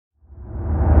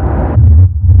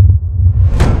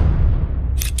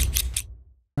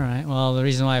well, the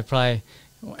reason why I probably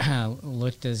I'm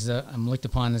looked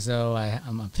upon as though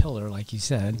I'm a pillar, like you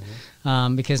said,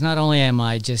 because not only am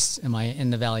I in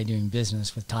the Valley doing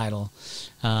business with title,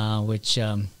 which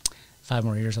 5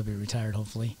 more years I'll be retired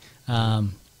hopefully,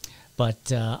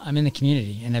 but I'm in the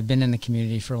community, and I've been in the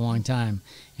community for a long time,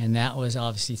 and that was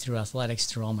obviously through athletics,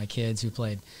 through all my kids who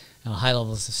played high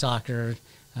levels of soccer,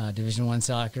 Division I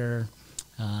soccer,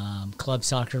 club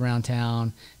soccer around town,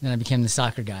 and then I became the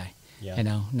soccer guy,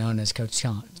 known as Coach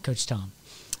Tom.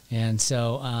 And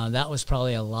so that was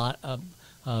probably a lot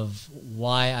of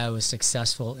why I was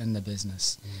successful in the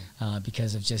business,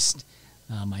 because of just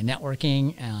my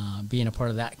networking, being a part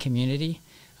of that community,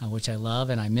 which I love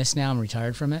and I miss now. I'm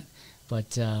retired from it.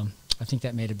 But I think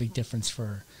that made a big difference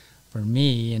for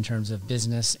me in terms of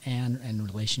business and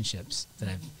relationships that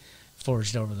I've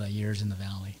forged over the years in the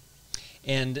Valley.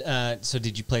 And so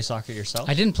did you play soccer yourself?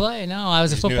 I didn't play. No, I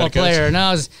was a football player. No,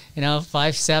 I was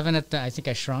 5'7" I think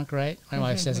I shrunk, right? My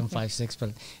wife says I'm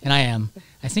 5'6", and I am.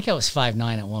 I think I was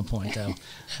 5'9" at one point though.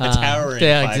 Towering.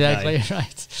 Yeah, exactly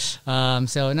right.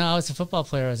 So no, I was a football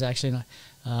player. I was actually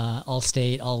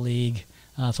all-state, all-league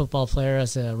football player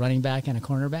as a running back and a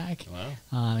cornerback.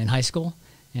 Wow. In high school,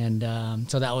 and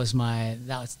so that was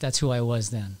that's who I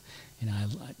was then.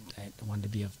 I wanted to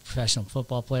be a professional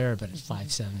football player, but at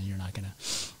 5'7", you're not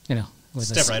gonna, with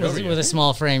a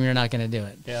small frame, you're not gonna do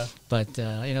it. Yeah. But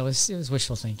it was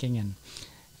wishful thinking,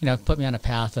 and put me on a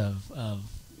path of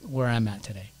where I'm at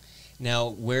today. Now,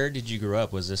 where did you grow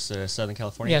up? Was this Southern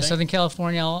California? Yeah, thing? Southern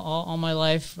California all my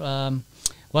life.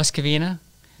 West Covina.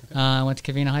 Okay. I went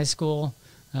to Covina High School.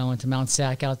 I went to Mount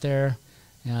Sac out there.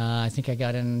 I think I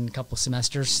got in a couple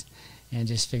semesters, and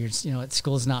just figured,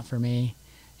 school's not for me.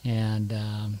 And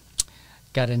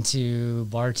got into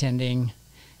bartending,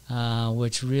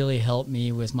 which really helped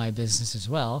me with my business as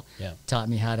well. Yeah. Taught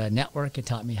me how to network. It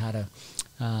taught me how to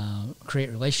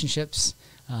create relationships,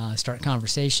 start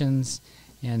conversations,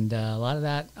 and a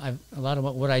lot of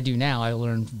what I do now I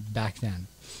learned back then.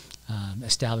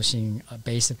 Establishing a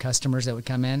base of customers that would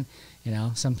come in.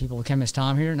 Some people would come, "Is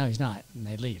Tom here?" No, he's not, and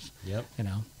they'd leave. Yep.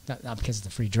 Not because of the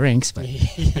free drinks, but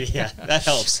yeah, that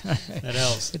helps. That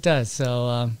helps. It does.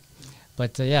 So,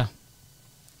 yeah,